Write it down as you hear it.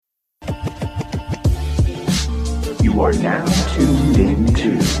You are now tuned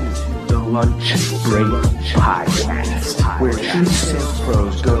into the Lunch Break Podcast, where true sales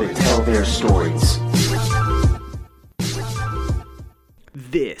pros go to tell their stories.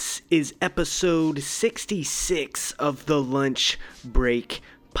 This is episode 66 of the Lunch Break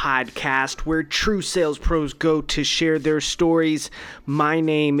Podcast, where true sales pros go to share their stories. My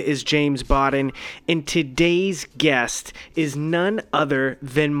name is James Bodden, and today's guest is none other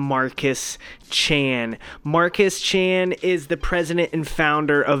than Marcus Chan. Marcus Chan is the president and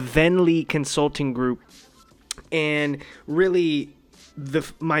founder of Venli Consulting Group, and really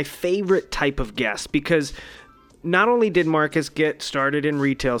my favorite type of guest, because not only did Marcus get started in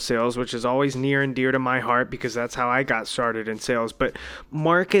retail sales, which is always near and dear to my heart because that's how I got started in sales, but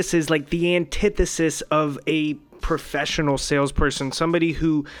Marcus is like the antithesis of a professional salesperson, somebody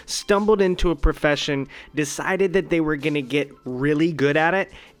who stumbled into a profession, decided that they were going to get really good at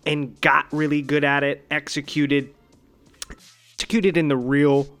it, and got really good at it, executed in the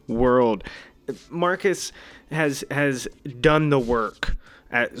real world. Marcus has done the work,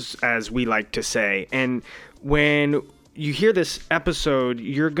 as we like to say, and when you hear this episode,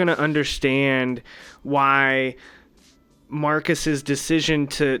 you're going to understand why Marcus's decision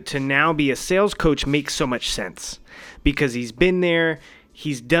to now be a sales coach makes so much sense. Because he's been there,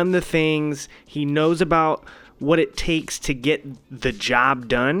 he's done the things, he knows about what it takes to get the job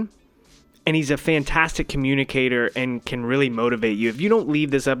done, and he's a fantastic communicator and can really motivate you. If you don't leave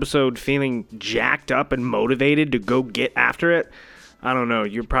this episode feeling jacked up and motivated to go get after it, I don't know,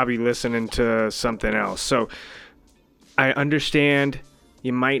 you're probably listening to something else. So I understand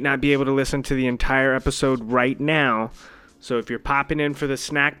you might not be able to listen to the entire episode right now. So if you're popping in for the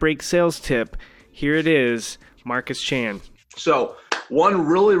snack break sales tip, here it is, Marcus Chan. So one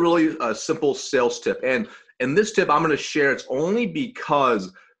really simple sales tip. And this tip I'm going to share, it's only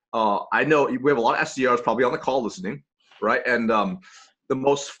because I know we have a lot of SDRs probably on the call listening, right? And the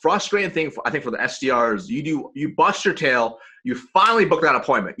most frustrating thing, I think, for the SDRs, you bust your tail, you finally book that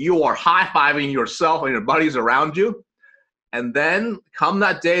appointment. You are high-fiving yourself and your buddies around you. And then come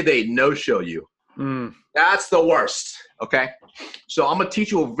that day, they no-show you. That's the worst, okay? So I'm going to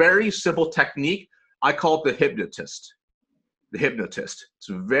teach you a very simple technique. I call it the hypnotist. The hypnotist. It's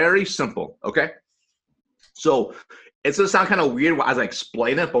very simple, okay? So it's going to sound kind of weird as I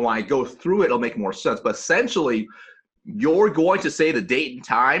explain it, but when I go through it, it'll make more sense. But essentially, you're going to say the date and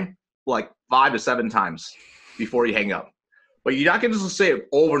time like 5 to 7 times before you hang up. But you're not going to just say it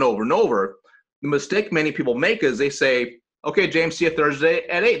over and over and over. The mistake many people make is they say, okay, James, see you Thursday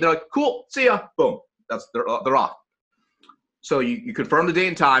at 8. They're like, cool, see ya. Boom. They're off. So you confirm the date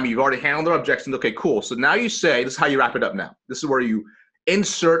and time. You've already handled their objections. Okay, cool. So now you say, this is how you wrap it up now. This is where you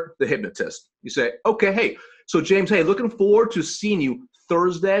insert the hypnotist. You say, okay, hey, so James, hey, looking forward to seeing you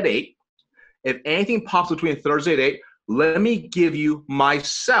Thursday at 8. If anything pops between Thursday at 8, let me give you my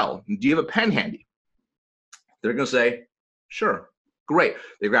cell. Do you have a pen handy? They're going to say, sure. Great.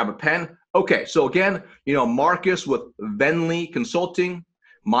 They grab a pen. Okay. So again, Marcus with Venli Consulting.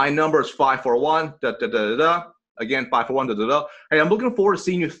 My number is 541, Again, 541, Hey, I'm looking forward to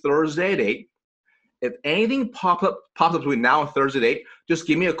seeing you Thursday at 8. If anything pops up between now and Thursday at 8, just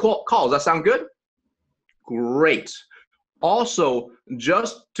give me a call. Does that sound good? Great. Also,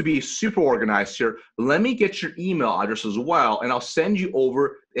 just to be super organized here, let me get your email address as well, and I'll send you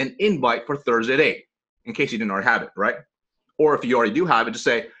over an invite for Thursday at 8, in case you didn't already have it, right? Or if you already do have it, just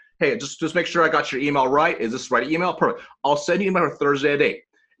say, hey, just make sure I got your email right. Is this the right email? Perfect. I'll send you an email for Thursday at 8.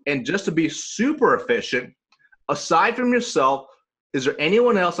 And just to be super efficient, aside from yourself, is there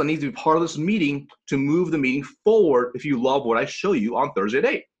anyone else that needs to be part of this meeting to move the meeting forward if you love what I show you on Thursday at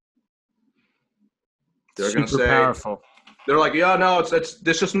 8? They're going to say, powerful. They're like, yeah, no, it's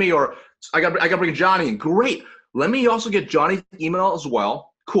just me, or I got to bring Johnny in. Great. Let me also get Johnny's email as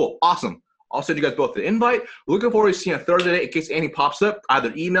well. Cool. Awesome. I'll send you guys both the invite. Looking forward to seeing you Thursday in case anything pops up.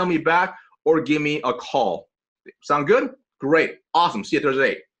 Either email me back or give me a call. Sound good? Great. Awesome. See you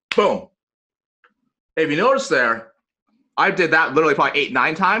Thursday. Boom. If you notice there, I did that literally probably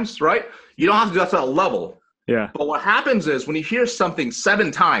 8-9 times, right? You don't have to do that to that level. Yeah. But what happens is when you hear something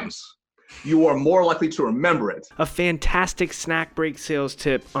 7 times, you are more likely to remember it. A fantastic snack break sales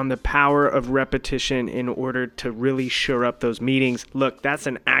tip on the power of repetition in order to really shore up those meetings. Look, that's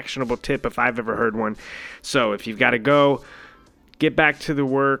an actionable tip if I've ever heard one. So if you've got to go, get back to the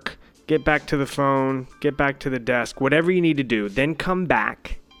work, get back to the phone, get back to the desk, whatever you need to do, then come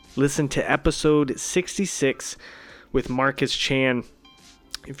back, listen to episode 66 with Marcus Chan.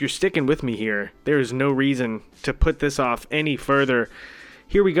 If you're sticking with me here, there is no reason to put this off any further.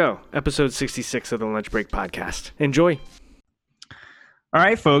 Here we go, episode 66 of the Lunch Break Podcast. Enjoy. All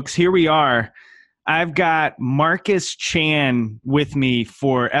right, folks, here we are. I've got Marcus Chan with me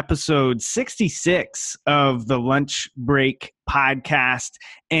for episode 66 of the Lunch Break podcast.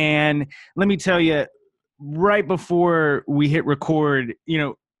 And let me tell you, right before we hit record,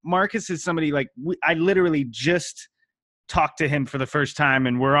 Marcus is somebody like I literally just talked to him for the first time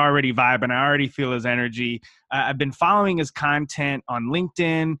and we're already vibing. I already feel his energy. I've been following his content on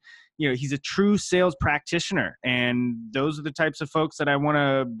LinkedIn. He's a true sales practitioner, and those are the types of folks that I want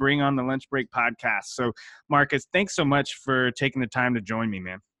to bring on the Lunch Break podcast. So Marcus, thanks so much for taking the time to join me,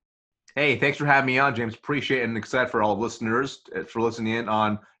 man. Hey, thanks for having me on, James. Appreciate it and excited for all listeners for listening in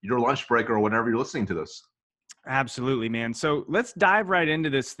on your lunch break or whenever you're listening to this. Absolutely, man. So let's dive right into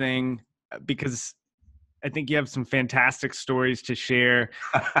this thing because I think you have some fantastic stories to share.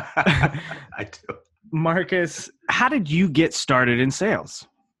 I do. Marcus, how did you get started in sales?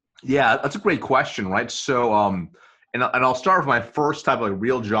 Yeah, that's a great question, right? So, and I'll start with my first type of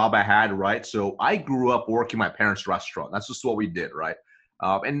real job I had, right? So I grew up working my parents' restaurant. That's just what we did, right?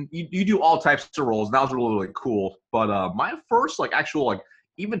 And you do all types of roles, and that was really, really cool. But my first actual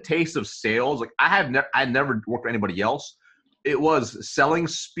even taste of sales, I never worked for anybody else. It was selling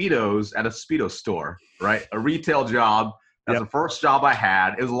Speedos at a Speedo store, right? A retail job. That's the first job I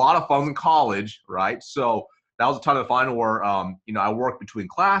had. It was a lot of fun in college, right? So that was a ton of fun where, I worked between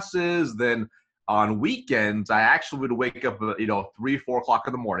classes. Then on weekends, I actually would wake up, 3, 4 o'clock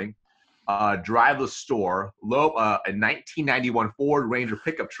in the morning, drive the store, load a 1991 Ford Ranger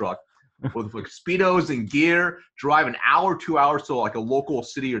pickup truck with Speedos and gear, drive an hour, 2 hours to a local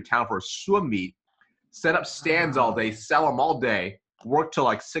city or town for a swim meet, set up stands all day, sell them all day, work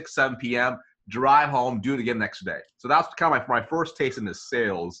till 6, 7 p.m., drive home, do it again next day. So that's kind of my first taste in the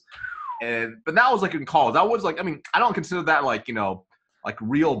sales. But that was in college. That was I don't consider that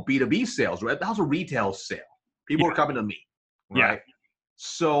real B2B sales, right? That was a retail sale. People were coming to me, right? Yeah.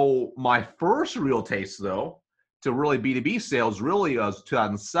 So my first real taste though, to really B2B sales really was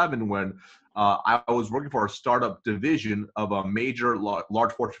 2007 when I was working for a startup division of a major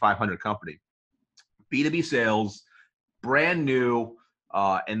large Fortune 500 company. B2B sales, brand new,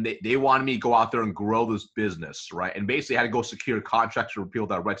 and they wanted me to go out there and grow this business, right? And basically I had to go secure contracts for people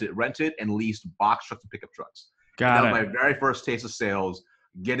that rented and leased box trucks and pickup trucks. That was my very first taste of sales.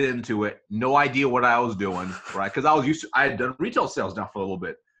 Get into it. No idea what I was doing, right? Because I had done retail sales now for a little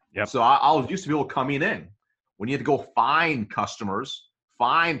bit. Yep. So I was used to people coming in. When you had to go find customers,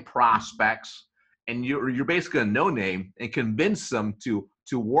 find prospects, and you're basically a no-name and convince them to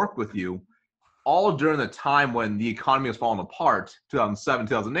work with you, all during the time when the economy was falling apart, 2007,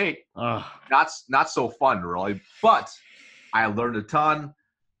 2008. Not so fun, really. But I learned a ton,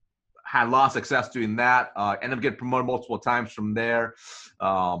 had a lot of success doing that, ended up getting promoted multiple times from there.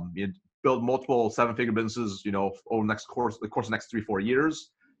 Built multiple 7-figure businesses, over the course of the next 3-4 years.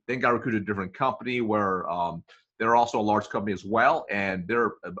 Then got recruited to a different company where they're also a large company as well. And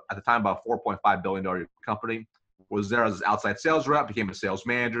they're, at the time, about a $4.5 billion company. Was there as an outside sales rep, became a sales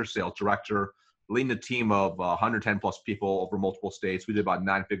manager, sales director, leading a team of 110 plus people over multiple states. We did about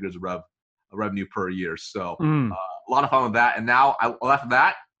 9 figures of revenue per year. So a lot of fun with that. And now after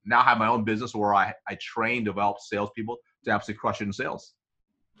that, I have my own business where I train, develop salespeople to absolutely crush it in sales.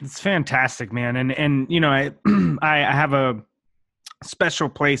 It's fantastic, man. And I have a special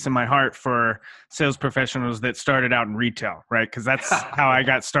place in my heart for sales professionals that started out in retail, right? Because that's how I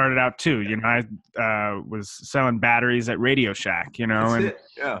got started out too. I was selling batteries at Radio Shack,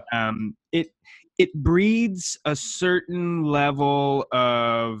 it breeds a certain level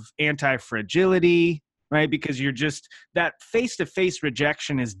of anti-fragility, right? Because you're that face-to-face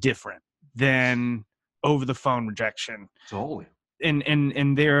rejection is different than over-the-phone rejection. Totally.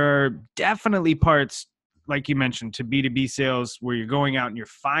 And there are definitely parts, like you mentioned, to B2B sales where you're going out and you're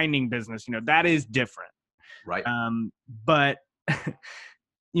finding business, that is different. Right. But,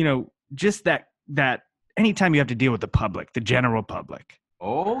 just that anytime you have to deal with the public, the general public.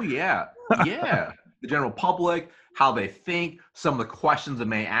 Oh, yeah. Yeah. The general public, how they think, some of the questions they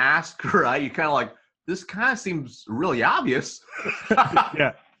may ask, right? You're kind of this kind of seems really obvious.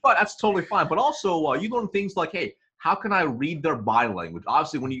 Yeah. But that's totally fine. But also, you learn things like, hey, how can I read their body language?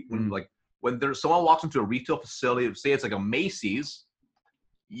 Obviously, when there's someone walks into a retail facility, say it's like a Macy's,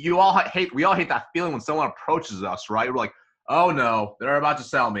 we all hate that feeling when someone approaches us, right? We're like, oh no, they're about to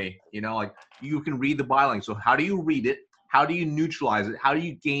sell me. You can read the body language. So how do you read it? How do you neutralize it? How do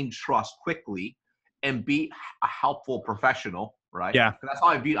you gain trust quickly and be a helpful professional, right? Yeah. That's how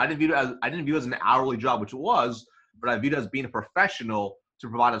I didn't view it as an hourly job, which it was, but I viewed it as being a professional to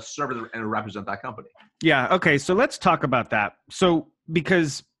provide a service and represent that company. Yeah. Okay. So let's talk about that. So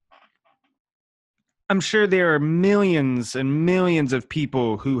because I'm sure there are millions and millions of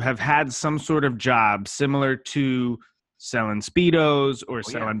people who have had some sort of job similar to selling Speedos or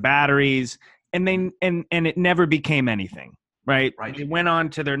selling batteries, and it never became anything, right? They went on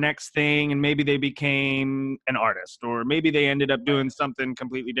to their next thing, and maybe they became an artist, or maybe they ended up doing something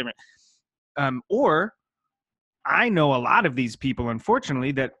completely different. Or I know a lot of these people,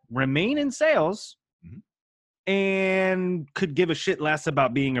 unfortunately, that remain in sales and could give a shit less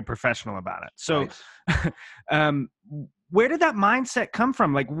about being a professional about it. So where did that mindset come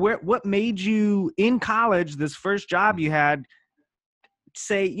from? Like, what made you in college, this first job you had,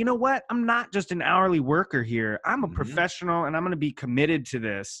 say, you know what, I'm not just an hourly worker here. I'm a professional and I'm going to be committed to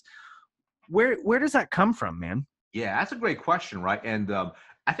this. Where does that come from, man? Yeah, that's a great question, right? And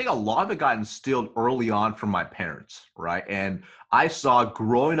I think a lot of it got instilled early on from my parents, right? And I saw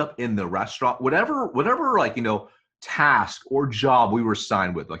growing up in the restaurant, whatever like, you know, task or job we were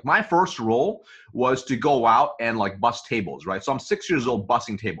assigned with. Like my first role was to go out and like bus tables, right? So I'm 6 years old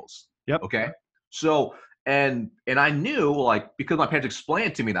bussing tables. Yep. Okay. So, and I knew, like, because my parents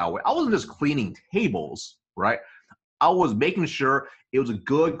explained it to me that way, I wasn't just cleaning tables, right? I was making sure it was a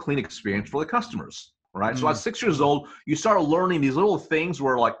good, clean experience for the customers. Right. So at 6 years old, you start learning these little things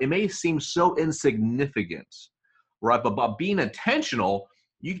where like it may seem so insignificant, right? But being intentional,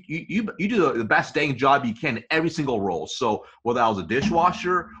 you do the best dang job you can in every single role. So whether I was a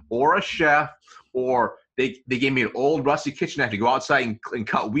dishwasher or a chef, or they gave me an old rusty kitchen, I had to go outside and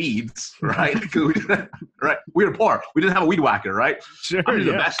cut weeds, right? Right. We were poor. We didn't have a weed whacker, right? Sure. I did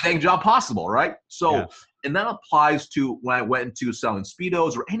the best dang job possible, right? So and that applies to when I went into selling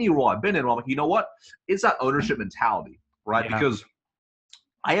Speedos or any role I've been in. I'm like, you know what? It's that ownership mentality, right? Yeah. Because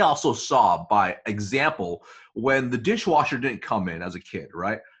I also saw, by example, when the dishwasher didn't come in as a kid,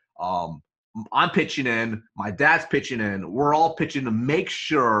 right? I'm pitching in, my dad's pitching in, we're all pitching to make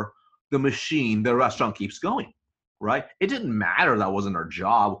sure the machine, the restaurant keeps going, right? It didn't matter that wasn't our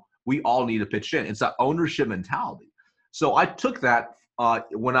job. We all need to pitch in. It's that ownership mentality. So I took that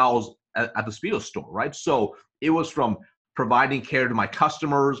when I was at the Speedo store, right? So it was from providing care to my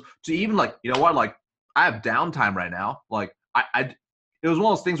customers to even like, you know what, like I have downtime right now. Like it was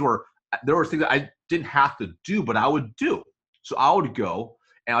one of those things where there were things that I didn't have to do, but I would do. So I would go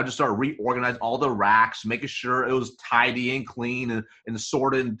and I'll just start reorganizing all the racks, making sure it was tidy and clean and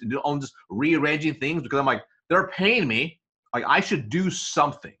sorted, and just rearranging things, because I'm like, they're paying me. Like I should do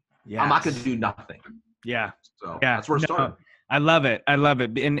something. Yes. I'm not going to do nothing. Yeah. So that's where it started. I love it. I love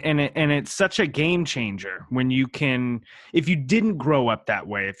it. And it's such a game changer when you can, if you didn't grow up that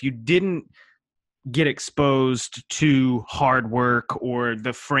way, if you didn't get exposed to hard work or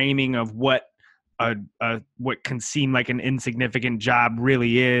the framing of what what can seem like an insignificant job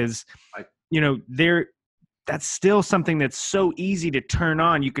really is, you know, that's still something that's so easy to turn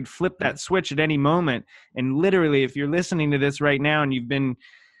on. You could flip that switch at any moment. And literally, if you're listening to this right now and you've been,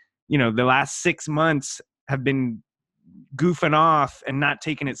 you know, the last 6 months have been goofing off and not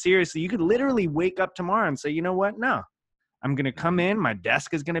taking it seriously, you could literally wake up tomorrow and say, you know what? No, I'm going to come in. My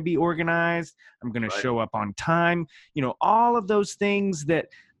desk is going to be organized. I'm going to show up on time. You know, all of those things that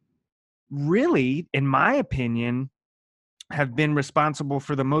really, in my opinion, have been responsible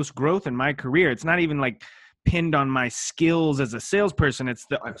for the most growth in my career. It's not even like pinned on my skills as a salesperson. It's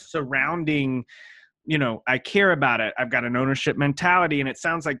the surrounding, you know, I care about it. I've got an ownership mentality, and it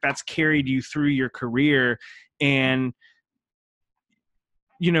sounds like that's carried you through your career. And,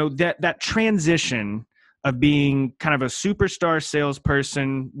 you know, that transition of being kind of a superstar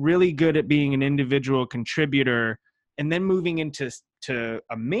salesperson, really good at being an individual contributor, and then moving into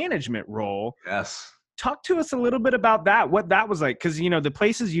a management role. Yes. Talk to us a little bit about that, what that was like. Because, you know, the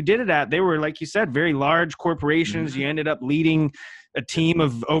places you did it at, they were, like you said, very large corporations. You ended up leading a team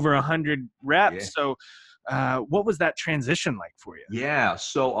of over 100 reps. So what was that transition like for you? Yeah.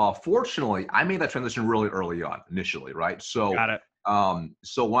 So fortunately, I made that transition really early on initially, right? So got it.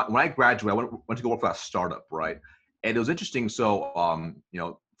 So when I graduated, I went to go work for that startup, right? And it was interesting. So, you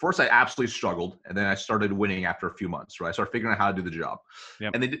know, first I absolutely struggled, and then I started winning after a few months, right? I started figuring out how to do the job.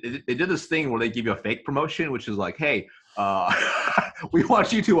 Yep. And they did this thing where they give you a fake promotion, which is like, hey, we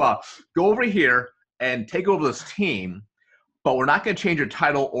want you to go over here and take over this team, but we're not going to change your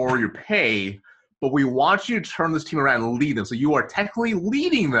title or your pay, but we want you to turn this team around and lead them. So you are technically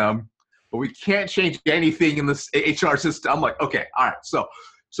leading them, but we can't change anything in this HR system. I'm like, okay, all right.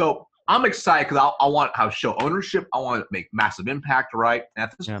 So I'm excited because I want to show ownership. I want to make massive impact, right? And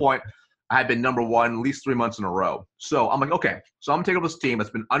at this point, I had been number one at least 3 months in a row. So I'm like, okay, so I'm going to take over this team that's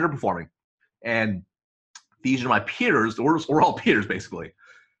been underperforming. And these are my peers. We're all peers, basically.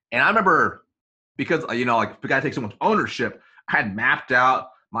 And I remember, because, you know, like, the guy takes so much ownership, I had mapped out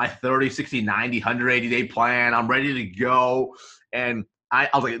my 30, 60, 90, 180 day plan. I'm ready to go. And I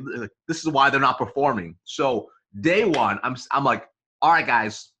was like, this is why they're not performing. So day one, I'm like, all right,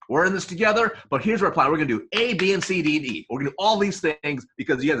 guys, we're in this together, but here's our plan. We're going to do A, B, and C, D, and E. We're going to do all these things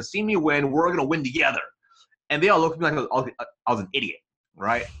because you guys have seen me win. We're going to win together. And they all looked at me like I was an idiot,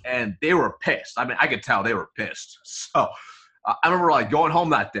 right? And they were pissed. I mean, I could tell they were pissed. So I remember like going home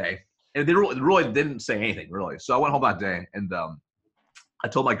that day, and they really didn't say anything, really. So I went home that day, and I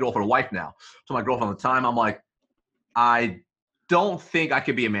told my girlfriend, wife now, told my girlfriend at the time, I'm like, I don't think I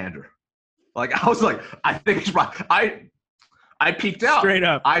could be a manager. Like, I was like, I think it's right. I peaked out. Straight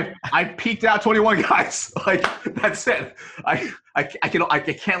up. I peaked out 21 guys. Like, that's it. I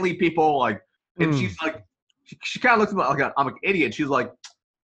can't lead people. Like, and she's like, she kind of looked at me like I'm an idiot. She's like,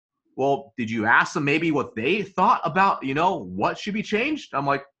 well, did you ask them maybe what they thought about, what should be changed? I'm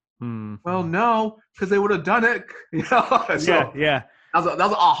like, well, no, because they would have done it. So yeah. That was an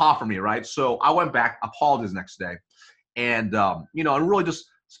aha for me, right? So I went back, apologized the next day, and and really just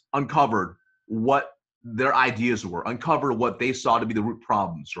uncovered what their ideas were, uncovered what they saw to be the root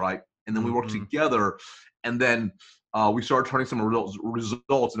problems, right? And then we worked together, and then we started turning some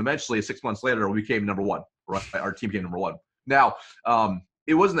results, and eventually 6 months later, we became number one, right? Our team became number one. Now,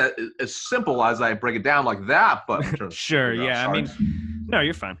 it wasn't as simple as I break it down like that, but in terms sure, yeah. I mean, no,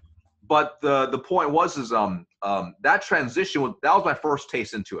 you're fine. But the point was that transition that was my first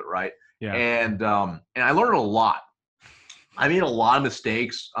taste into it, right? Yeah. And I learned a lot. I made a lot of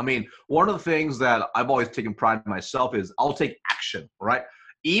mistakes. I mean, one of the things that I've always taken pride in myself is I'll take action, right?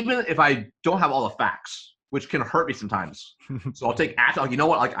 Even if I don't have all the facts, which can hurt me sometimes. So I'll take action. Like, you know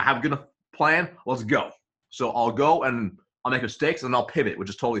what? Like, I have a good plan. Let's go. So I'll go and I'll make mistakes and then I'll pivot, which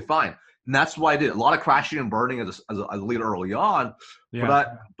is totally fine. And that's what I did. A lot of crashing and burning as a leader early on. Yeah.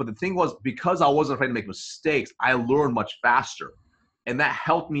 But the thing was, because I wasn't afraid to make mistakes, I learned much faster. And that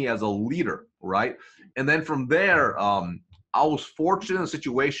helped me as a leader, right? And then from there, I was fortunate in a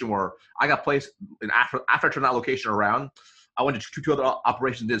situation where I got placed, and after I turned that location around, I went to two other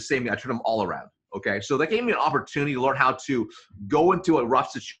operations, did the same thing. I turned them all around. Okay, so that gave me an opportunity to learn how to go into a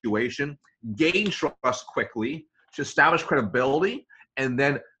rough situation, gain trust quickly, to establish credibility, and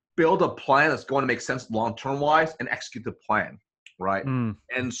then build a plan that's going to make sense long-term wise and execute the plan, right?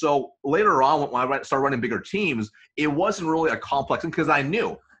 And so later on, when I started running bigger teams, it wasn't really a complex thing because I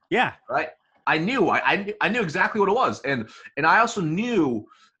knew. Yeah. Right? I knew. I knew exactly what it was. And I also knew,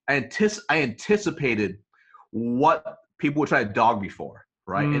 I anticipated what people would try to dog me for,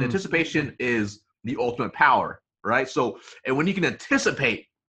 right? And anticipation is the ultimate power, right? So, and when you can anticipate,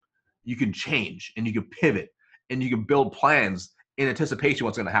 you can change and you can pivot and you can build plans in anticipation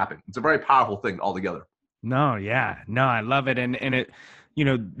what's going to happen. It's a very powerful thing altogether. No, yeah. No, I love it. And it,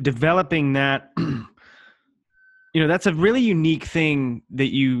 developing that, that's a really unique thing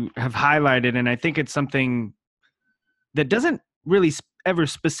that you have highlighted. And I think it's something that doesn't really ever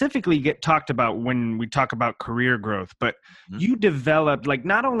specifically get talked about when we talk about career growth, but you developed, like,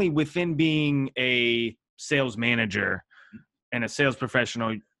 not only within being a sales manager and a sales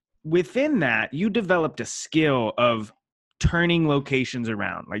professional, within that, you developed a skill of turning locations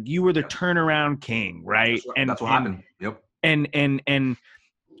around. Like, you were the turnaround king, right? That's what happened. Yep. And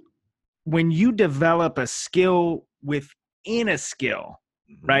when you develop a skill within a skill,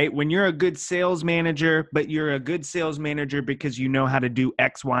 right? When you're a good sales manager, but you're a good sales manager because you know how to do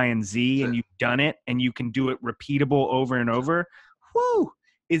X, Y, and Z, and you've done it, and you can do it repeatable over and over. Whoo!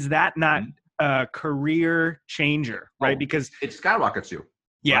 Is that not a career changer, right? Because it skyrockets you.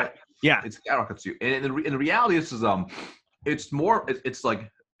 Yeah. Right? Yeah. It skyrockets you. And the reality is it's more, it's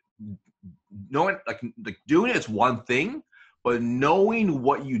like knowing, like doing it's one thing, but knowing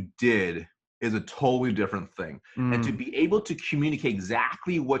what you did is a totally different thing. And to be able to communicate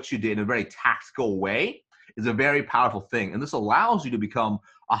exactly what you did in a very tactical way is a very powerful thing. And this allows you to become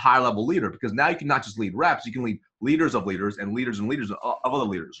a high level leader, because now you can not just lead reps, you can lead leaders of leaders and leaders of other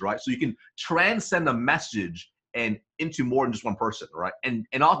leaders, right? So you can transcend the message and into more than just one person, right? And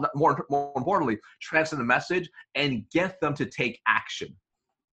also, more importantly, transcend the message and get them to take action.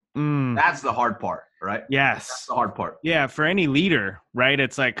 That's the hard part, right? Yes. That's the hard part. Yeah, for any leader, right?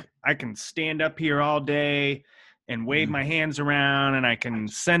 It's like, I can stand up here all day and wave my hands around, and I can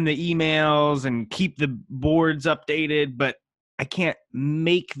send the emails and keep the boards updated, but I can't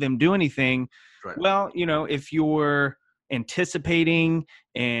make them do anything. Right. Well, if you're anticipating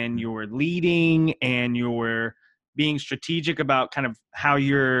and you're leading and you're being strategic about kind of how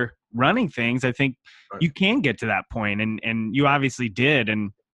you're running things, I think you can get to that point, and you obviously did.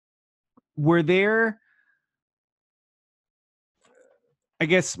 And were there, I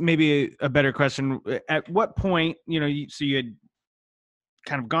guess maybe a better question, at what point, so you had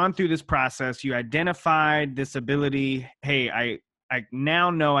kind of gone through this process. You identified this ability. Hey, I now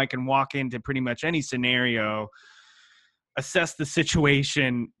know I can walk into pretty much any scenario, assess the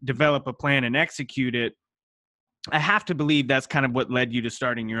situation, develop a plan, and execute it. I have to believe that's kind of what led you to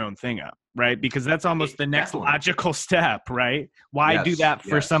starting your own thing up, right? Because that's almost the next logical step, right? Why do that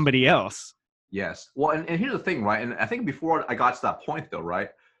for somebody else? Yes. Well, and here's the thing, right? And I think before I got to that point, though, right?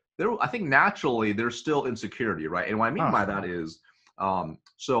 I think naturally there's still insecurity, right? And what I mean by that is,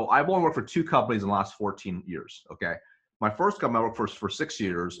 so I've only worked for 2 companies in the last 14 years, okay? My first company I worked for 6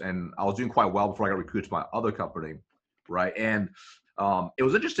 years, and I was doing quite well before I got recruited to my other company, right? And it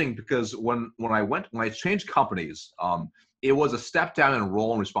was interesting because when I changed companies, it was a step down in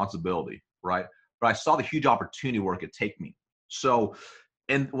role and responsibility, right? But I saw the huge opportunity where it could take me. So,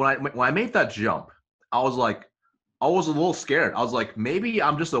 and when I made that jump, I was a little scared. I was like, maybe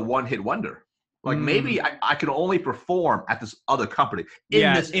I'm just a one-hit wonder. Like maybe I can only perform at this other company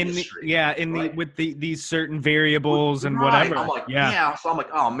in this industry. With these certain variables and whatever. I'm like, So I'm like,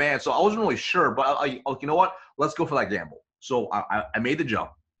 oh man. So I wasn't really sure, but I you know what? Let's go for that gamble. So I made the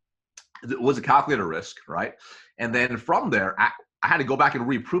jump. It was a calculated risk, right? And then from there, I had to go back and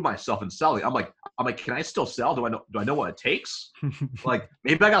reprove myself in selling. I'm like, can I still sell? Do I know what it takes? Like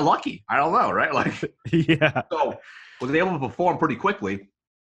maybe I got lucky. I don't know, right? Like, So was able to perform pretty quickly.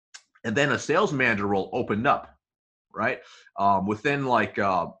 And then a sales manager role opened up, right? Within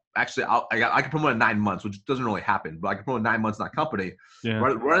actually, I could promote in 9 months, which doesn't really happen, but I could promote in 9 months in that company,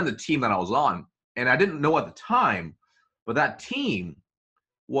 running the team that I was on. And I didn't know at the time, but that team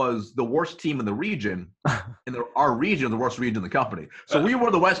was the worst team in the region, and our region, the worst region in the company. So we were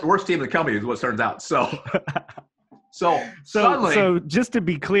the worst team in the company, is what it turns out. So suddenly, so just to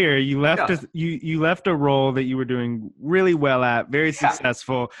be clear, you left you left a role that you were doing really well at, very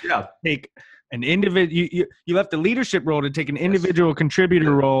successful. Take an individual. You left a leadership role to take an individual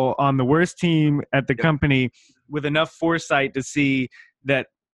contributor role on the worst team at the company, with enough foresight to see that,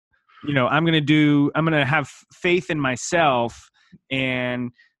 I'm going to have faith in myself,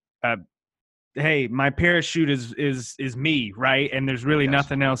 and hey, my parachute is me, right? And there's really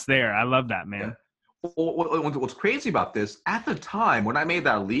nothing else there. I love that, man. What's crazy about this, at the time when I made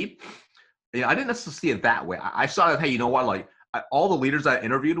that leap, I didn't necessarily see it that way. I saw that, hey, you know what? Like all the leaders I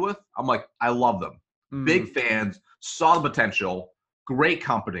interviewed with, I'm like, I love them. Big fans, saw the potential, great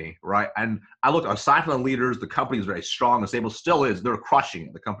company, right? And I looked, aside from the leaders, the company is very strong and stable, still is. They're crushing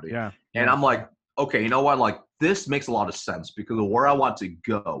it, the company. And I'm like, okay, you know what? Like this makes a lot of sense because of where I want to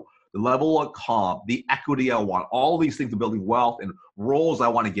go, the level of comp, the equity I want, all these things of building wealth and roles I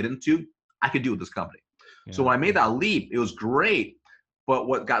want to get into, I could do with this company. So when I made that leap, it was great. But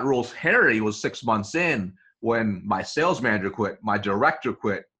what got real hairy was 6 months in, when my sales manager quit, my director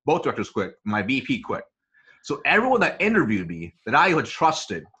quit, both directors quit, my VP quit. So everyone that interviewed me, that I had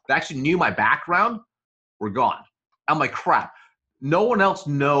trusted, that actually knew my background, were gone. I'm like, crap. No one else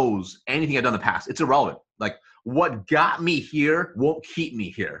knows anything I've done in the past. It's irrelevant. Like what got me here won't keep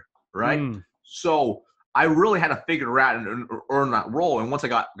me here, right? So I really had to figure it out and earn that role. And once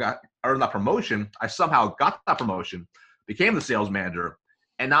I earned that promotion, I somehow got that promotion, became the sales manager.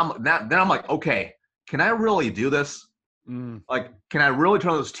 And then I'm like, okay, can I really do this? Like, can I really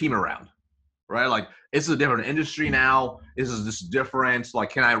turn this team around? Right? Like, this is a different industry now. This is different.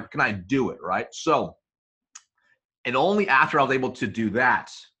 Like, can I do it? Right? So, and only after I was able to do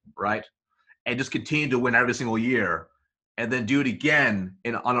that, right, and just continue to win every single year, and then do it again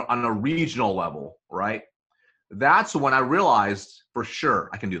on a regional level, right? That's when I realized for sure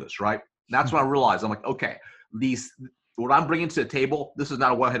I can do this, right? That's when I realized, I'm like, okay, what I'm bringing to the table, this is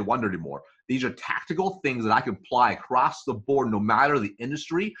not a one-hit wonder anymore. These are tactical things that I can apply across the board, no matter the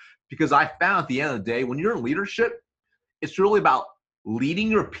industry, because I found at the end of the day, when you're in leadership, it's really about leading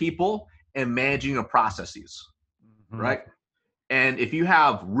your people and managing your processes, right? And if you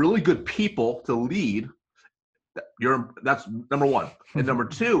have really good people to lead, that's number one. And number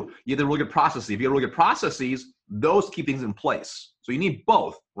two, you have the really good processes. If you have really good processes, those keep things in place. So you need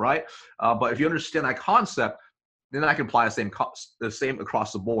both, right? But if you understand that concept, then I can apply the same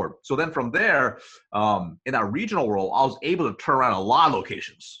across the board. So then from there, in that regional role, I was able to turn around a lot of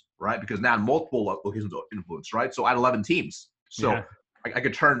locations, right? Because now multiple locations of influence, right? So I had 11 teams. So I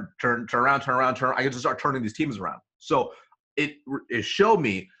could turn around. I could just start turning these teams around. So it showed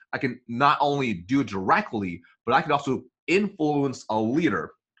me I can not only do it directly, but I can also influence a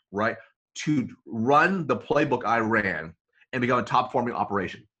leader, right, to run the playbook I ran and become a top performing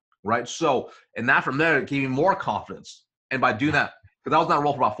operation, right? So, and that from there, it gave me more confidence. And by doing that, because I was in that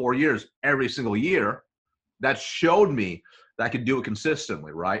role for about 4 years, every single year, that showed me that I could do it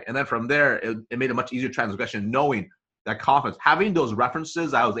consistently, right? And then from there, it made a much easier transition, knowing that confidence. Having those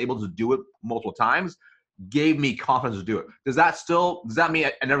references, I was able to do it multiple times, gave me confidence to do it. Does that mean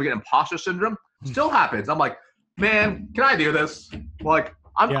I never get imposter syndrome? Still happens. I'm like, man, can I do this? Like,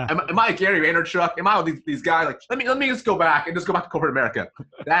 am I Gary Vaynerchuk? Am I with these guys? Like, let me just go back to corporate America.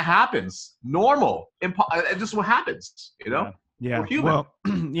 That happens. Normal. It's just what happens, you know? Yeah. We're human. Well,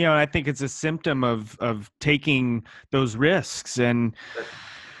 I think it's a symptom of taking those risks. And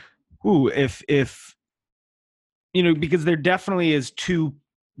if because there definitely is two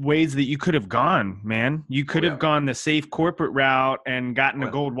ways that you could have gone, man. You could have gone the safe corporate route and gotten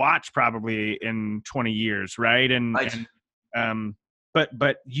a gold watch probably in 20 years, right?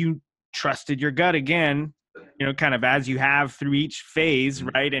 But you trusted your gut again, kind of as you have through each phase,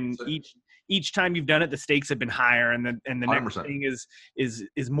 right? And each time you've done it, the stakes have been higher, and the next 100%. thing is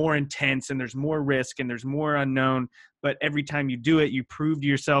more intense, and there's more risk and there's more unknown. But every time you do it, you prove to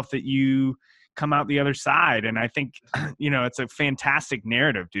yourself that you come out the other side. And I think, it's a fantastic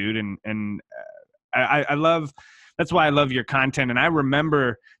narrative, dude. And I love, that's why I love your content. And I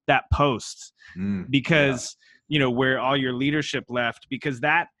remember that post because, where all your leadership left, because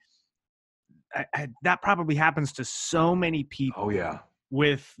that probably happens to so many people. Oh yeah.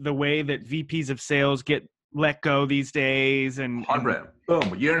 With the way that VPs of sales get let go these days, and 100,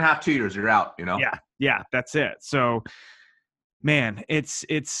 boom, year and a half, 2 years, you're out, Yeah, that's it. So, man, it's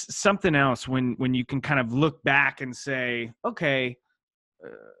something else when you can kind of look back and say, okay,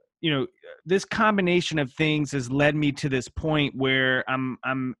 this combination of things has led me to this point where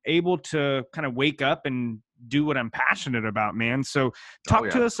I'm able to kind of wake up and do what I'm passionate about, man. So talk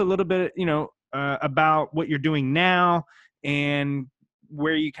to us a little bit, about what you're doing now and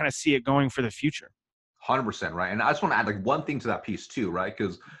where you kind of see it going for the future. 100%, right? And I just want to add like one thing to that piece too, right?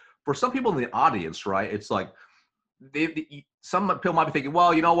 Because for some people in the audience, right, it's like some people might be thinking,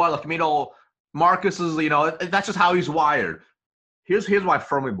 well, you know what, like, Marcus is, that's just how he's wired. Here's what I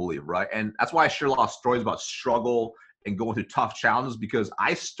firmly believe, right? And that's why I share a lot of stories about struggle and going through tough challenges, because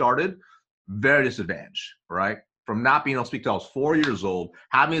I started very disadvantaged, right? From not being able to speak till I was 4 years old,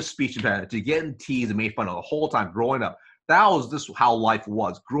 having a speech impediment, to getting teased and made fun of the whole time growing up. That was just how life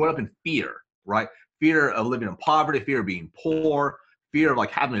was. Growing up in fear, right? Fear of living in poverty, fear of being poor, fear of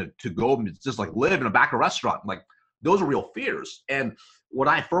like having to go and just like live in a back of a restaurant. Like, those are real fears. And what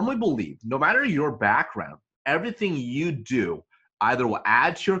I firmly believe, no matter your background, everything you do either will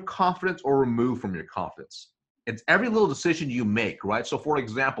add to your confidence or remove from your confidence. It's every little decision you make, right? So for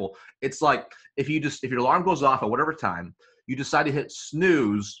example, it's like if your alarm goes off at whatever time, you decide to hit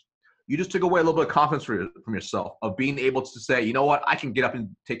snooze, you just took away a little bit of confidence from yourself of being able to say, you know what, I can get up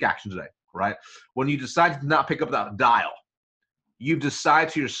and take action today, right? When you decide to not pick up that dial, you decide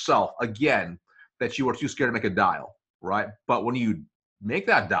to yourself, again, that you are too scared to make a dial, right? But when you make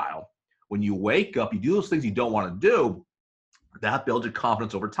that dial, when you wake up, you do those things you don't want to do, that builds your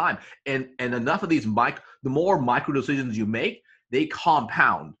confidence over time. And enough of these the more micro decisions you make, they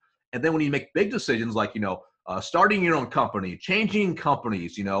compound. And then when you make big decisions like, starting your own company, changing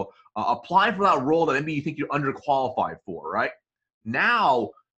companies, applying for that role that maybe you think you're underqualified for, right? Now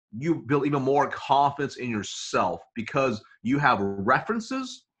you build even more confidence in yourself because you have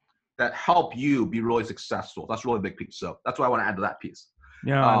references that help you be really successful. That's a really big piece. So that's what I want to add to that piece.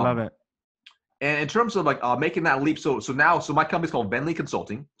 Yeah, I love it. And in terms of like making that leap, so my company's called Venly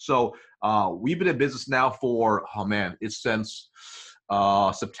Consulting. So we've been in business now for, it's since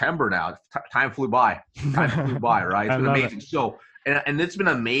September now. Time flew by. Right? It's been amazing. So and it's been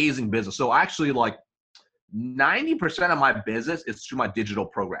an amazing business. So actually, like 90% of my business is through my digital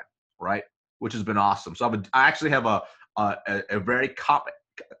program, right? Which has been awesome. So I actually have a very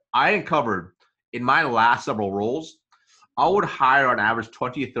I uncovered in my last several roles, I would hire on average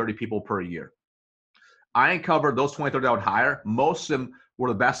 20 to 30 people per year. I uncovered those 20, 30 I would hire. Most of them were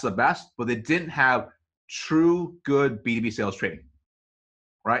the best of the best, but they didn't have true good B2B sales training,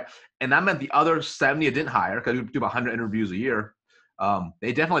 right? And that meant the other 70 I didn't hire, because we do about 100 interviews a year.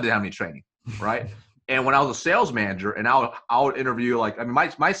 They definitely didn't have any training, right? And when I was a sales manager, and I would interview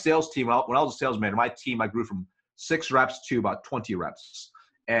my sales team, when I was a sales manager, I grew from 6 reps to about 20 reps.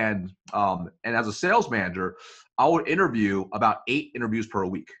 And as a sales manager, I would interview about 8 interviews per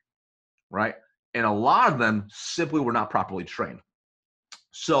week, right? And a lot of them simply were not properly trained.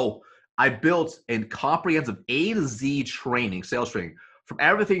 So I built a comprehensive A to Z training, sales training, from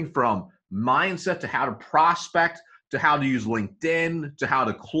everything from mindset to how to prospect, to how to use LinkedIn, to how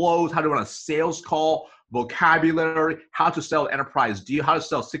to close, how to run a sales call, vocabulary, how to sell an enterprise deal, how to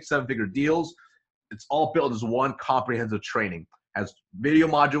sell 6-7 figure deals. It's all built as one comprehensive training. It has video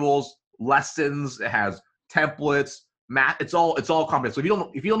modules, lessons, it has templates, math. It's all comprehensive. So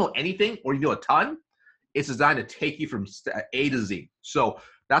if you don't know anything, or you know a ton, It's designed to take you from A to Z. So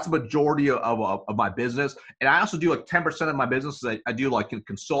that's a majority of my business. And I also do like 10% of my business. I do like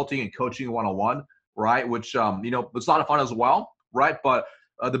consulting and coaching one-on-one, right? Which, it's a lot of fun as well, right? But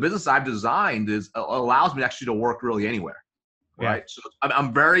the business I've designed allows me actually to work really anywhere, right? So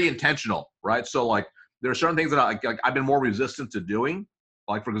I'm very intentional, right? So like there are certain things that I've been more resistant to doing.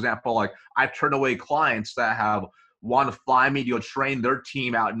 Like, for example, like I've turned away clients that have wanted to fly me to go train their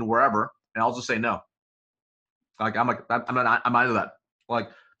team out in wherever. And I'll just say no. I'm not into that. Like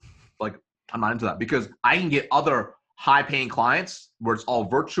I'm not into that because I can get other high paying clients where it's all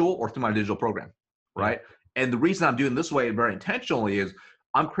virtual or through my digital program, right? And the reason I'm doing this way very intentionally is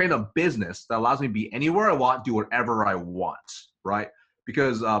I'm creating a business that allows me to be anywhere I want, do whatever I want, right?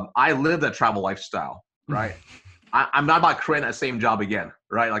 Because I live that travel lifestyle, right? I'm not about creating that same job again,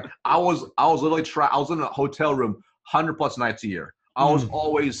 right? Like I was literally I was in a hotel room 100 plus nights a year. I was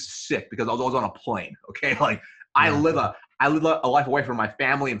always sick because I was always on a plane. Okay, like I live a life away from my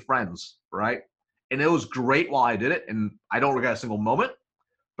family and friends, right? And it was great while I did it, and I don't regret a single moment.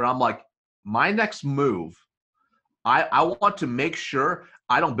 But I'm like, my next move, I want to make sure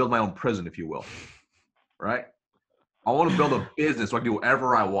I don't build my own prison, if you will, right? I want to build a business so I can do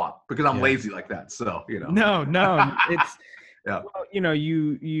whatever I want because I'm lazy like that. So, No, it's, well,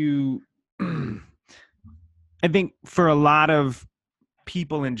 you, I think for a lot of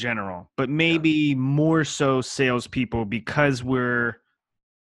people in general, but maybe more so salespeople because we're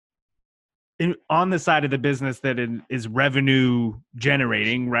on the side of the business that is revenue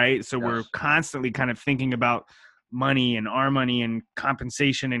generating, right? So we're constantly kind of thinking about money and our money and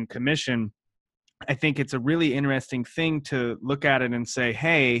compensation and commission. I think it's a really interesting thing to look at it and say,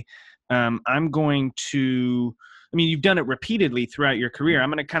 hey, I'm going to, you've done it repeatedly throughout your career. I'm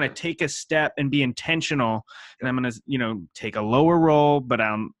going to kind of take a step and be intentional, and I'm going to, take a lower role, but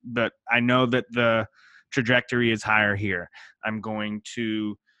I know that the trajectory is higher here. I'm going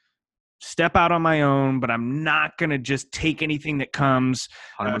to step out on my own, but I'm not going to just take anything that comes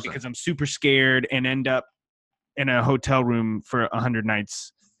because I'm super scared and end up in a hotel room for 100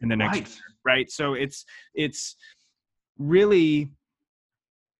 nights in the next year, right? So it's really,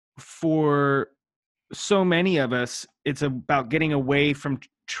 for so many of us, it's about getting away from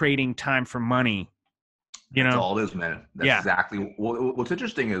trading time for money. That's all it is, man. That's exactly what's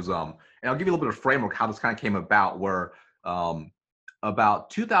interesting is, and I'll give you a little bit of framework how this kind of came about, where about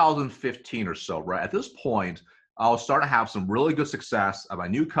 2015 or so, right? At this point, I was starting to have some really good success at my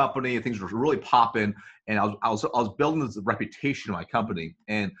new company. Things were really popping, and I was building this reputation in my company.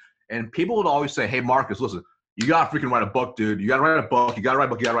 And people would always say, "Hey, Marcus, listen, you gotta freaking write a book, dude. You gotta write a book. You gotta write a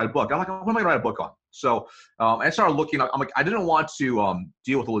book. You gotta write a book." I'm like, "What am I gonna write a book on?" So I started looking. I'm like, I didn't want to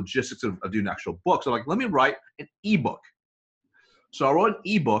deal with the logistics of doing an actual book. So I'm like, let me write an ebook. So I wrote an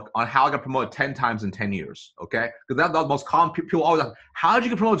ebook on how I got promoted 10 times in 10 years, okay? Because that's the most common. People always ask, how did you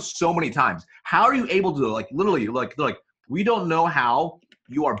get promoted so many times? How are you able to, like, literally, like, we don't know how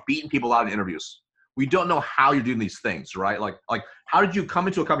you are beating people out in interviews. We don't know how you're doing these things, right? Like, how did you come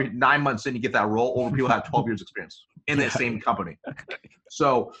into a company 9 months in and get that role over people who have 12 years experience in the same company?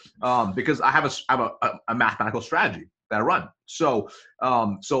 So, because I have a mathematical strategy that I run. So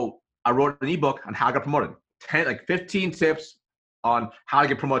I wrote an ebook on how I got promoted. 15 tips on how to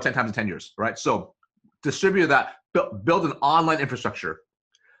get promoted 10 times in 10 years, right? So distributed that, build an online infrastructure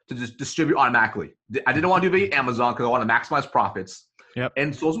to just distribute automatically. I didn't want to do it via Amazon because I want to maximize profits.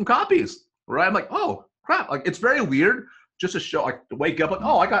 And sold some copies, right? I'm like, oh crap. Like, it's very weird just to show, like, to wake up, like,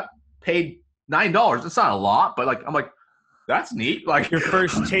 oh, I got paid $9. It's not a lot, but like, I'm like, that's neat. Like, your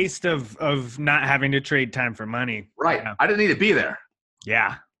first taste of not having to trade time for money. Right. Yeah. I didn't need to be there.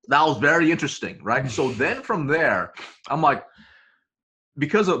 Yeah. That was very interesting, right? So then from there, I'm like,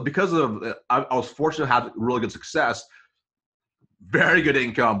 because of I was fortunate to have really good success, very good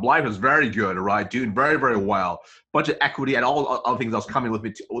income, life is very good, right? Doing very, very well. Bunch of equity and all other things that was coming with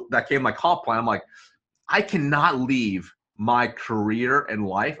me that came my comp plan. I'm like, I cannot leave my career and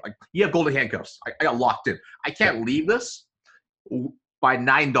life. Like, you have golden handcuffs. I got locked in. I can't leave this by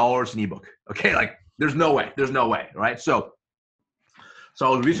 $9 an ebook. Okay, like, there's no way, right? So I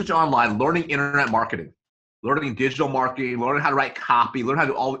was researching online, learning internet marketing, learning digital marketing, learning how to write copy, learning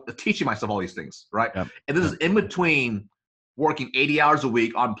how to teaching myself all these things, right? Yep. And this is in between working 80 hours a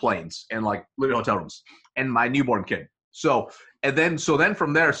week on planes and like living in hotel rooms and my newborn kid. So then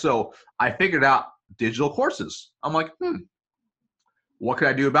from there, so I figured out digital courses. I'm like, what could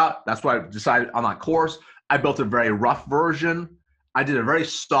I do about? That's why I decided on that course. I built a very rough version. I did a very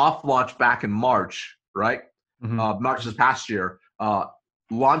soft launch back in March, right? March this past year,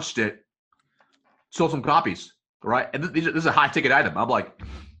 launched it, sold some copies, right? And this is a high ticket item. I'm like,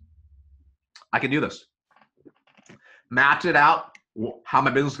 I can do this. mapped it out, how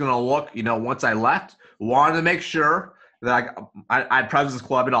my business is going to look, once I left. Wanted to make sure that I had President's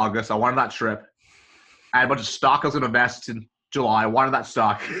Club in August. I wanted that trip. I had a bunch of stock I was going to invest in July. I wanted that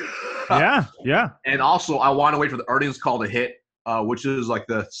stock. Yeah. And also, I want to wait for the earnings call to hit, which is like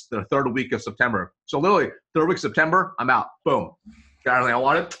the third week of September. So literally, third week of September, I'm out. Boom. Got everything I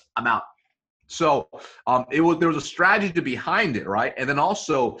wanted. I'm out. So there was a strategy behind it, right? And then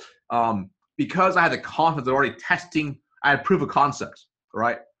also, because I had the confidence of already testing, I had proof of concept,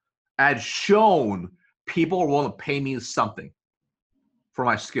 right? I had shown people were willing to pay me something for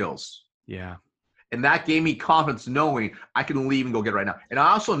my skills. Yeah. And that gave me confidence knowing I can leave and go get it right now. And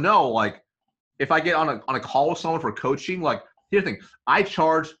I also know, like, if I get on a call with someone for coaching, like, here's the thing. I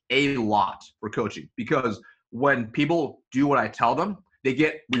charge a lot for coaching because when people do what I tell them, they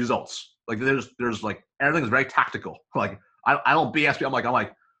get results. Like, there's like, everything is very tactical. Like, I don't BS people. I'm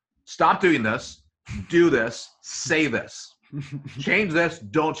like, stop doing this, do this, say this, change this,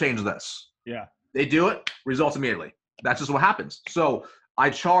 don't change this. Yeah. They do it, results immediately. That's just what happens. So I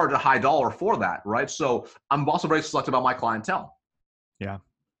charge a high dollar for that, right? So I'm also very selective about my clientele. Yeah.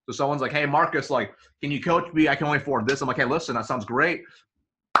 So someone's like, hey, Marcus, like, can you coach me? I can only afford this. I'm like, hey, listen, that sounds great.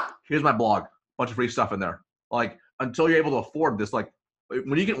 Here's my blog, bunch of free stuff in there. Like, until you're able to afford this, like,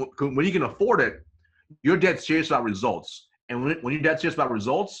 when you can afford it, you're dead serious about results. And when you're dead serious about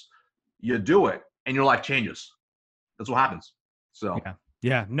results, you do it, and your life changes. That's what happens. So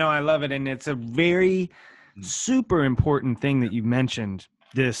yeah, no, I love it, and it's a very super important thing that you mentioned.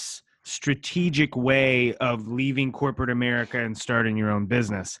 This strategic way of leaving corporate America and starting your own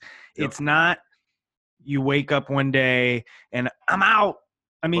business. Yep. It's not you wake up one day and I'm out.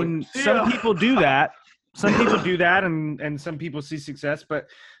 I mean, some people do that. Some people do that, and some people see success, but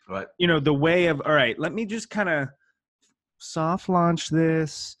right. The way of, all right, let me just kind of soft launch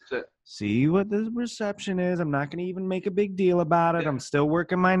this, see what the reception is. I'm not going to even make a big deal about it. I'm still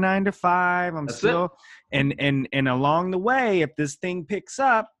working my 9 to 5. And along the way, if this thing picks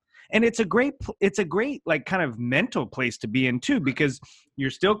up, and it's a great like kind of mental place to be in too, because you're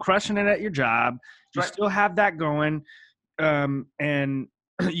still crushing it at your job. You still have that going. And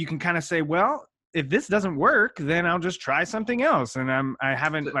you can kind of say, well, if this doesn't work, then I'll just try something else. And I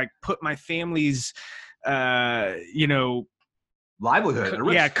haven't like put my family's, livelihood at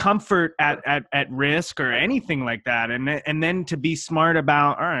risk. Comfort at risk or anything like that. And then to be smart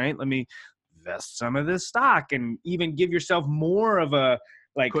about, all right, let me invest some of this stock and even give yourself more of a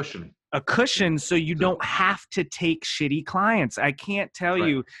cushion so you don't have to take shitty clients. I can't tell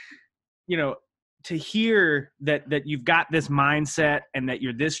you, to hear that you've got this mindset and that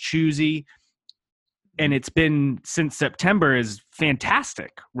you're this choosy, and it's been since September, is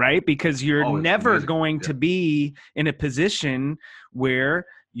fantastic, right? Because you're never going to be in a position where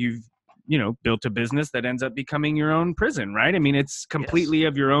you've, built a business that ends up becoming your own prison, right? I mean, it's completely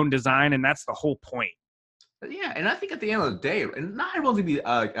of your own design, and that's the whole point. Yeah, and I think at the end of the day, and not everyone's gonna be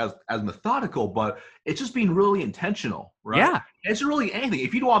as methodical, but it's just being really intentional, right? Yeah. It's really anything.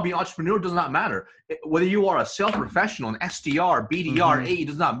 If you don't want to be an entrepreneur, it does not matter. Whether you are a sales professional, an SDR, BDR, AE,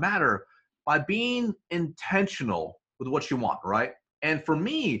 does not matter. By being intentional with what you want, right? And for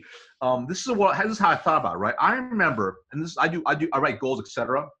me, this is how I thought about it, right? I remember, and this I write goals,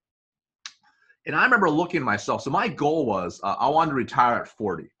 etc. And I remember looking at myself. So my goal was I wanted to retire at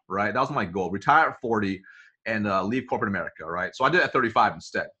 40, right? That was my goal: retire at 40 and leave corporate America, right? So I did it at 35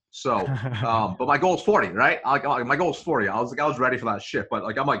 instead. So, but my goal is 40, right? My goal is 40. I was ready for that shit, but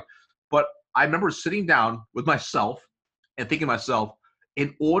but I remember sitting down with myself and thinking to myself,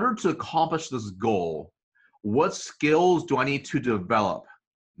 in order to accomplish this goal, what skills do I need to develop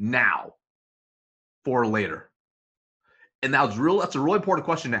now for later? And that's a really important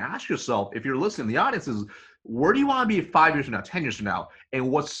question to ask yourself if you're listening. The audience is, where do you want to be 5 years from now, 10 years from now?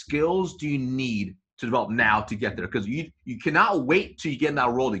 And what skills do you need to develop now to get there? Because you cannot wait till you get in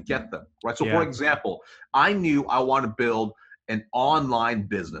that role to get them, right? So for example, I knew I want to build an online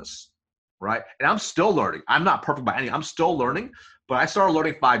business, right? And I'm still learning. I'm not perfect by any. I'm still learning. But I started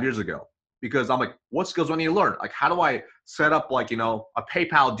learning 5 years ago because I'm like, what skills do I need to learn? Like, how do I set up a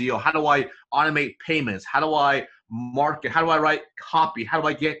PayPal deal? How do I automate payments? How do I market? How do I write copy? How do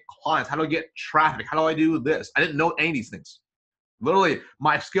I get clients? How do I get traffic? How do I do this? I didn't know any of these things. Literally,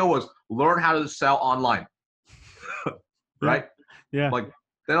 my skill was learn how to sell online. Right? Yeah.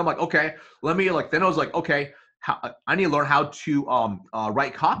 Then I'm like, okay, then I was like, okay, I need to learn how to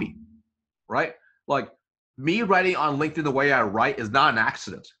write copy, right? Me writing on LinkedIn the way I write is not an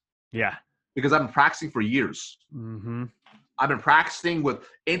accident. Yeah. Because I've been practicing for years. Mm-hmm. I've been practicing with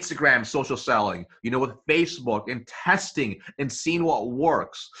Instagram social selling, with Facebook, and testing and seeing what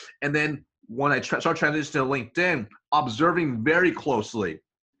works. And then when I start transitioning to LinkedIn, observing very closely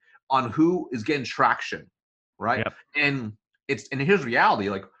on who is getting traction, right? Yep. And here's reality,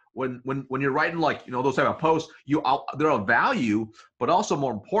 like when you're writing like, those type of posts, they're of value, but also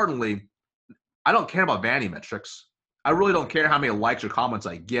more importantly, I don't care about vanity metrics. I really don't care how many likes or comments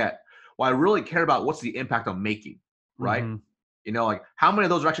I get. What I really care about, what's the impact I'm making, right? Mm-hmm. Like how many of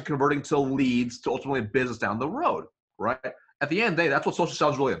those are actually converting to leads to ultimately business down the road, right? At the end of the day, that's what social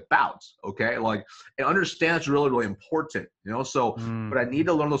sales is really about, okay? Like, and understand it's really, really important, So, but I need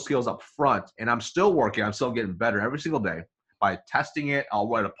to learn those skills up front, and I'm still working. I'm still getting better every single day by testing it. I'll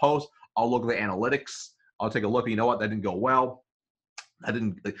write a post. I'll look at the analytics. I'll take a look. You know what? That didn't go well.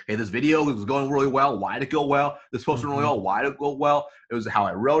 Hey, this video was going really well. Why did it go well? This post went really well. Why did it go well? It was how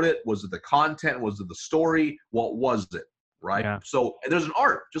I wrote it. Was it the content? Was it the story? What was it? Right. Yeah. So there's an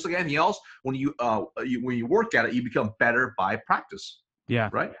art, just like anything else. When you work at it, you become better by practice. Yeah.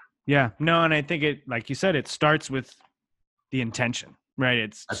 Right. Yeah. No, and I think it, like you said, it starts with the intention. Right.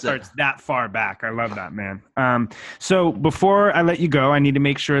 It starts that far back. I love that, man. So before I let you go, I need to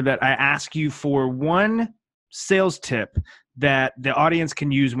make sure that I ask you for one sales tip that the audience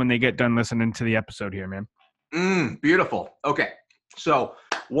can use when they get done listening to the episode here, man. Beautiful. Okay. So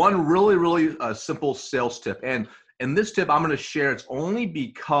one really, really simple sales tip. And this tip I'm going to share, it's only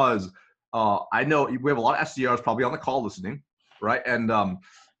because I know we have a lot of SDRs probably on the call listening, right? And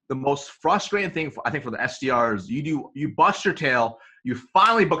the most frustrating thing, I think, for the SDRs, you bust your tail, you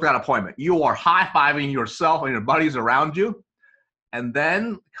finally book that appointment. You are high-fiving yourself and your buddies around you. And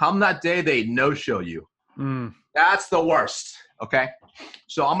then come that day, they no-show you. That's the worst, okay?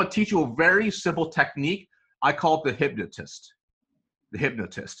 So I'm going to teach you a very simple technique. I call it the hypnotist. The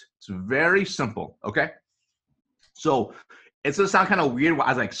hypnotist. It's very simple, okay? So it's going to sound kind of weird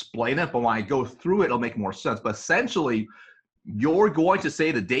as I explain it, but when I go through it, it'll make more sense. But essentially, you're going to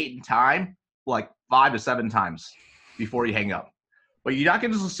say the date and time like 5 to 7 times before you hang up. But you're not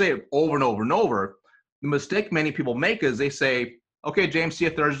going to just say it over and over and over. The mistake many people make is they say, okay, James, see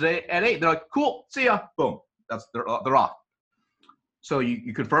you Thursday at 8. They're like, cool, see ya. Boom. They're off. So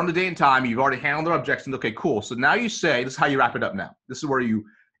you confirm the date and time. You've already handled their objections. Okay, cool. So now you say, this is how you wrap it up now. This is where you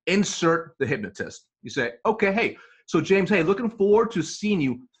insert the hypnotist. You say, okay, hey, so James, hey, looking forward to seeing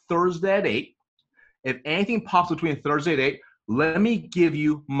you Thursday at 8. If anything pops between Thursday at 8, let me give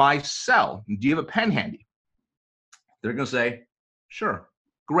you my cell. Do you have a pen handy? They're going to say, sure.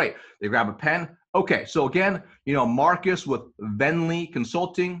 Great. They grab a pen. Okay, so again, Marcus with Venley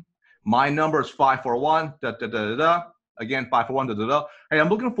Consulting. My number is 541, Again, 541, Hey, I'm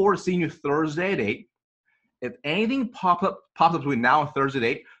looking forward to seeing you Thursday at 8. If anything pops up between now and Thursday at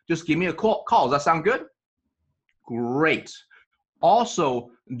 8, just give me a call. Does that sound good? Great.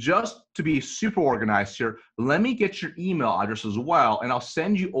 Also, just to be super organized here, let me get your email address as well, and I'll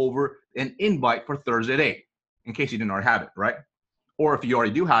send you over an invite for Thursday at 8, in case you didn't already have it, right? Or if you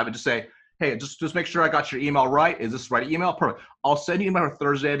already do have it, just say, hey, just make sure I got your email right. Is this the right email? Perfect. I'll send you an email for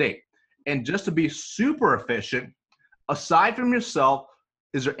Thursday at 8. And just to be super efficient, aside from yourself,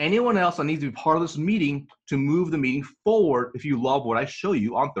 is there anyone else that needs to be part of this meeting to move the meeting forward if you love what I show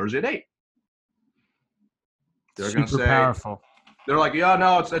you on Thursday at 8? They're going to say, powerful. They're like, yeah,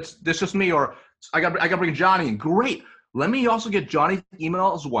 no, it's just me, or I got to bring Johnny in. Great. Let me also get Johnny's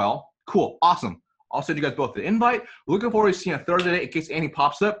email as well. Cool. Awesome. I'll send you guys both the invite. Looking forward to seeing you Thursday in case anything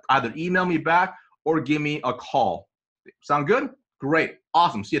pops up. Either email me back or give me a call. Sound good? Great.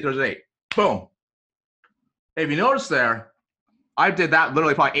 Awesome. See you Thursday. Boom. If you notice there, I did that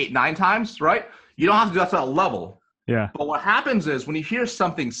literally probably 8-9 times, right? You don't have to do that to that level. Yeah. But what happens is when you hear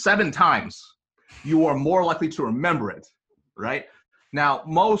something 7 times, you are more likely to remember it, right? Now,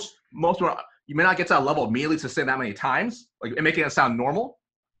 most you may not get to that level immediately to say that many times, like making it sound normal,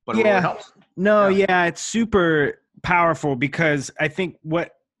 but it really helps. No, yeah, it's super powerful because I think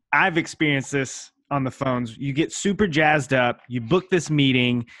what I've experienced this on the phones, you get super jazzed up, you book this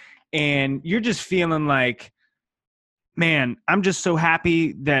meeting, and you're just feeling like, man, I'm just so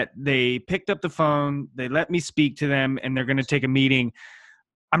happy that they picked up the phone, they let me speak to them, and they're going to take a meeting.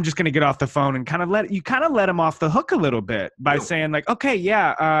 I'm just going to get off the phone and kind of let them off the hook a little bit by saying like, okay,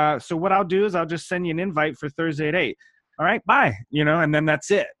 yeah. So what I'll do is I'll just send you an invite for Thursday at 8. All right, bye. And then that's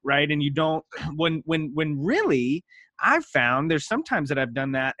it. Right. And you don't, when really I've found there's sometimes that I've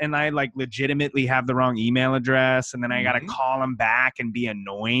done that and I like legitimately have the wrong email address and then I got to call them back and be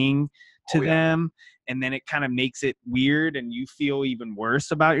annoying to them. And then it kind of makes it weird and you feel even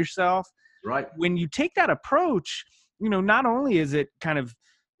worse about yourself. Right. When you take that approach, not only is it kind of,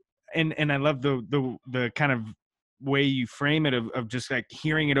 and I love the kind of way you frame it of just like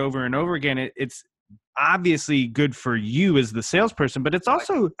hearing it over and over again. It's obviously good for you as the salesperson, but it's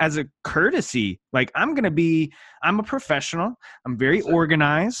also as a courtesy. Like I'm a professional. I'm very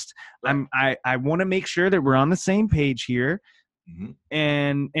organized. Right. I want to make sure that we're on the same page here.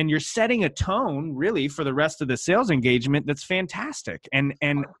 Mm-hmm. And you're setting a tone really for the rest of the sales engagement. That's fantastic. And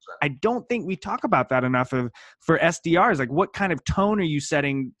 100%. I don't think we talk about that enough for SDRs. Like what kind of tone are you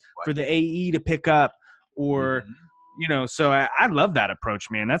setting for the AE to pick up or, so I love that approach,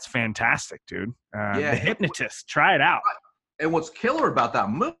 man. That's fantastic, dude. The hypnotist, try it out. And what's killer about that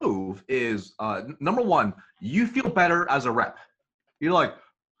move is, number one, you feel better as a rep. You're like,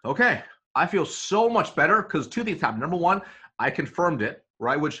 okay, I feel so much better because two things happen. Number one, I confirmed it,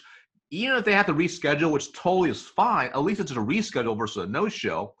 right? Which even if they have to reschedule, which totally is fine, at least it's a reschedule versus a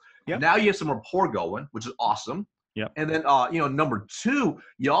no-show. Yep. Now you have some rapport going, which is awesome. Yep. And then, number two,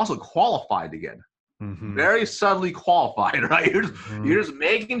 you also qualified again. Mm-hmm. Very subtly qualified, right? You're just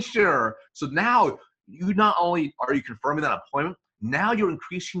making sure. So now you not only are you confirming that appointment, now you're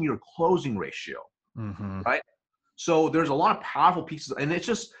increasing your closing ratio, right? So there's a lot of powerful pieces, and it's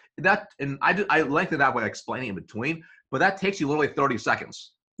just that. And I lengthen that by explaining in between, but that takes you literally 30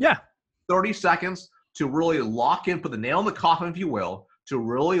 seconds. Yeah, 30 seconds to really lock in, put the nail in the coffin, if you will, to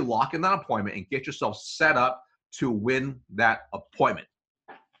really lock in that appointment and get yourself set up to win that appointment.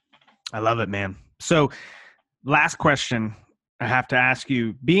 I love it, man. So last question I have to ask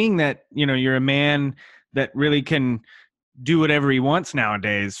you, being that, you're a man that really can do whatever he wants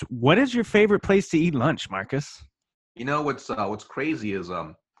nowadays, what is your favorite place to eat lunch, Marcus? What's crazy is,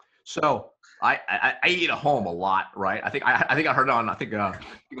 so I eat at home a lot, right? I think I heard it on,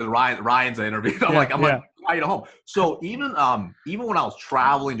 it was Ryan's interview. I'm like, I eat at home. So even when I was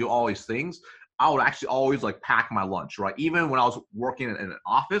traveling, do all these things, I would actually always like pack my lunch, right? Even when I was working in an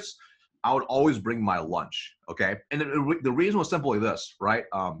office, I would always bring my lunch, okay? And the reason was simply this, right?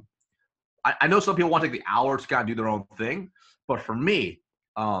 I know some people want to take the hour to kind of do their own thing, but for me,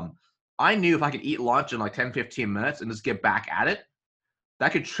 I knew if I could eat lunch in like 10, 15 minutes and just get back at it,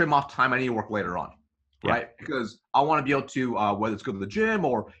 that could trim off time I need to work later on, right? Yeah. Because I want to be able to, whether it's go to the gym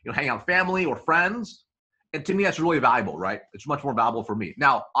or hang out with family or friends, and to me, that's really valuable, right? It's much more valuable for me.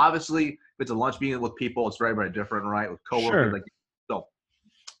 Now, obviously, if it's a lunch meeting with people, it's very, very different, right? With coworkers, sure.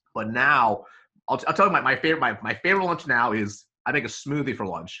 But now, I'll tell you my favorite lunch now is I make a smoothie for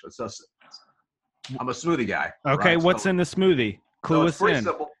lunch. I'm a smoothie guy. Okay, right? What's in the smoothie? Clue us in.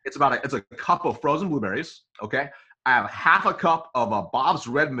 Simple. It's a cup of frozen blueberries. Okay, I have half a cup of Bob's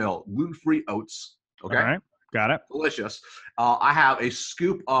Red Mill gluten-free oats. Okay, all right, got it. Delicious. I have a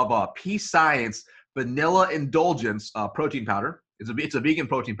scoop of Peace Science Vanilla Indulgence protein powder. It's a vegan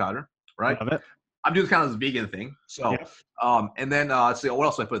protein powder, right? Love it. I'm doing kind of this vegan thing. So, and then let's see, what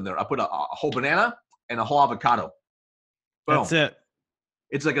else I put in there? I put a whole banana and a whole avocado. Boom. That's it.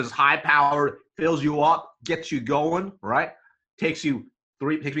 It's like this high powered, fills you up, gets you going, right? Takes me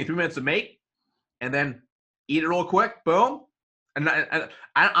 3 minutes to make, and then eat it real quick. Boom. And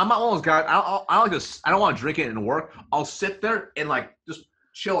I'm not one of those guys. I like this. I don't want to drink it and work. I'll sit there and like just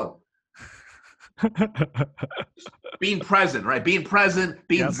chilling. Being present, right? Being present,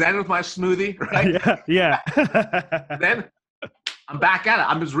 being zen with my smoothie, right? Yeah. Then I'm back at it.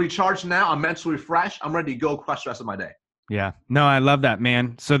 I'm just recharged now. I'm mentally fresh. I'm ready to go crush the rest of my day. Yeah. No, I love that,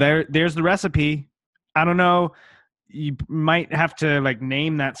 man. So there's the recipe. I don't know. You might have to like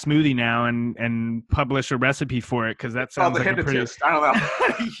name that smoothie now and publish a recipe for it, because that sounds like a pretty. I don't know.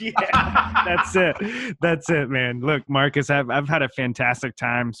 Yeah, that's it, man. Look, Marcus, I've had a fantastic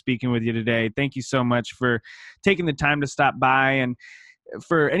time speaking with you today. Thank you so much for taking the time to stop by. And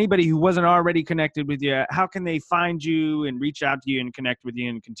for anybody who wasn't already connected with you, how can they find you and reach out to you and connect with you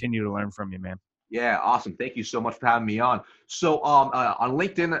and continue to learn from you, man? Yeah, awesome. Thank you so much for having me on. So on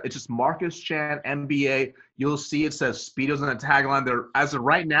LinkedIn, it's just Marcus Chan, MBA. You'll see it says Speedos in the tagline there. As of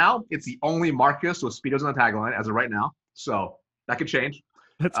right now, it's the only Marcus with Speedos in the tagline as of right now. So that could change.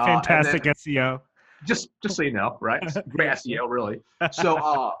 That's fantastic SEO. Just so you know, right? Great SEO, really.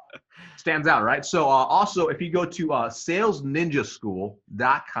 So stands out, right? So also, if you go to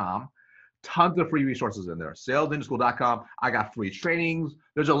salesninjaschool.com, tons of free resources in there. salesninjaschool.com. I got free trainings.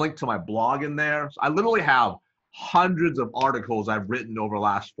 There's a link to my blog in there. So I literally have hundreds of articles I've written over the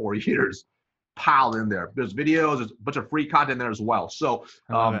last 4 years piled in there. There's videos, there's a bunch of free content there as well. So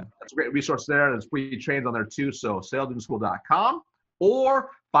that's a great resource there. There's free trainings on there too. So salesninjaschool.com, or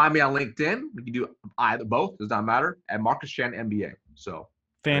find me on LinkedIn. We can do either, both, does not matter, at Marcus Chan MBA. So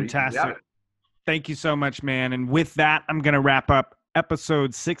fantastic. Thank you so much, man. And with that, I'm going to wrap up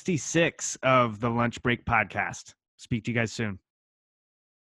episode 66 of the Lunch Break Podcast. Speak to you guys soon.